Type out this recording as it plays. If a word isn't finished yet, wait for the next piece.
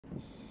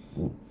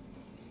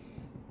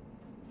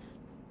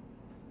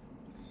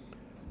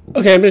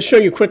Okay, I'm going to show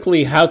you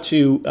quickly how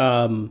to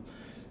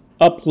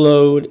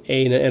upload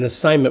an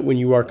assignment when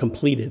you are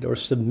completed, or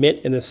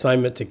submit an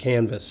assignment to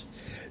Canvas.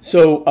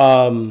 So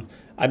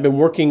I've been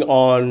working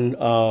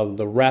on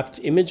the wrapped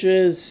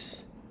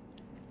images,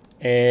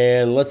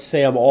 and let's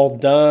say I'm all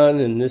done,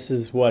 and this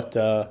is what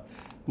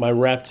my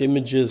wrapped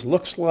images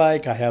looks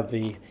like. I have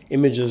the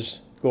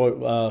images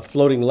going,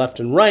 floating left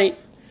and right,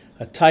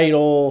 a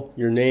title,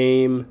 your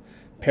name,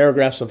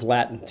 paragraphs of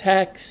Latin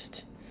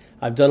text.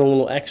 I've done a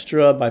little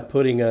extra by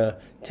putting a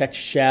text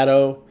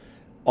shadow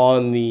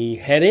on the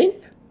heading,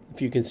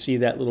 if you can see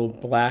that little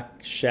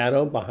black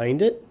shadow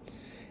behind it.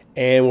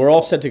 And we're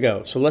all set to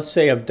go. So let's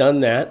say I've done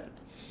that.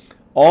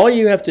 All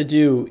you have to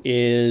do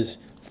is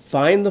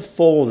find the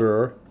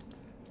folder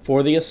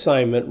for the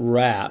assignment,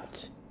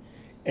 Wrapped,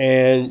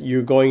 and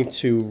you're going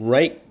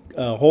to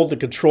hold the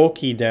Control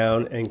key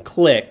down and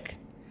click,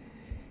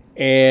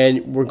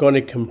 and we're going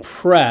to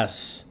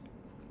compress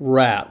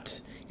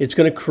Wrapped. It's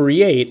going to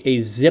create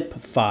a zip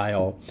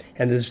file,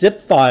 and the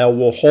zip file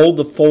will hold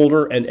the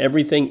folder and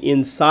everything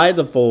inside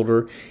the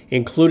folder,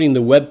 including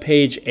the web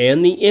page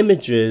and the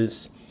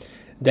images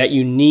that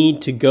you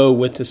need to go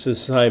with this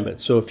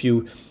assignment. So if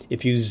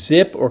you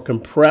zip or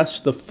compress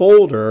the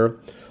folder,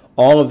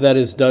 all of that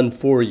is done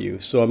for you.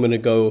 So I'm going to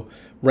go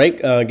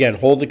again,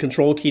 hold the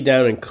Control key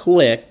down and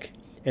click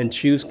and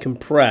choose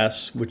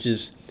compress, which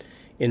is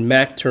in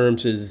Mac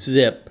terms is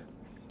zip.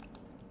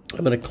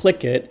 I'm going to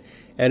click it,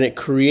 and it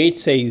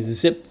creates a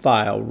zip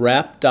file,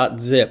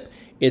 wrap.zip.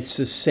 It's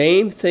the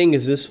same thing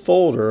as this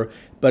folder,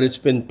 but it's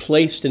been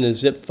placed in a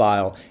zip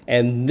file.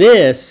 And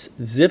this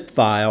zip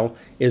file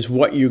is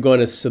what you're going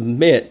to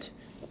submit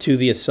to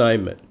the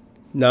assignment.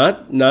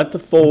 Not the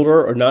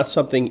folder, or not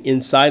something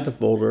inside the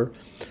folder,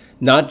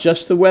 not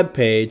just the web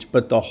page,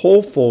 but the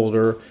whole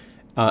folder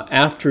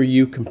after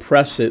you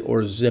compress it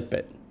or zip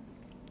it.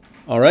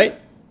 All right?